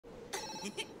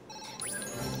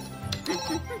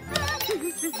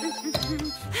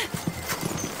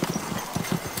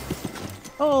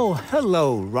Oh,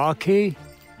 hello, Rocky.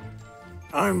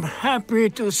 I'm happy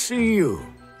to see you.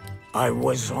 I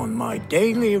was on my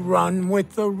daily run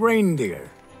with the reindeer.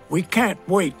 We can't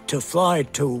wait to fly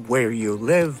to where you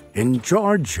live in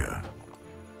Georgia.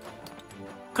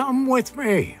 Come with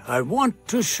me. I want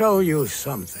to show you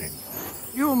something.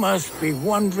 You must be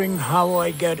wondering how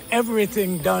I get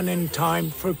everything done in time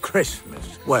for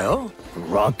Christmas. Well,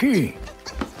 Rocky,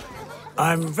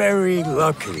 I'm very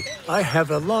lucky. I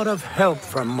have a lot of help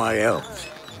from my elves.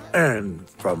 And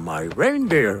from my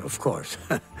reindeer, of course.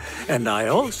 And I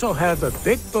also have a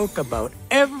big book about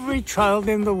every child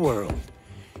in the world.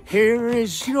 Here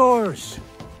is yours.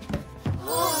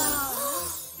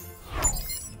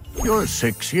 You're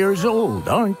 6 years old,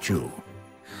 aren't you?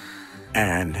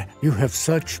 And you have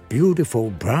such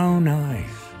beautiful brown eyes.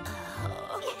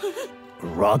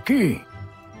 Rocky,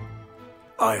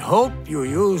 I hope you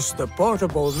use the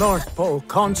portable North Pole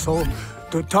console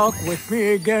to talk with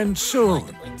me again soon.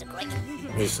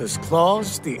 Mrs.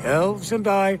 Claus, the elves, and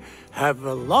I have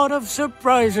a lot of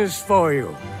surprises for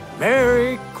you.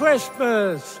 Merry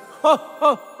Christmas! Ho,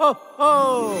 ho, ho,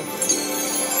 ho!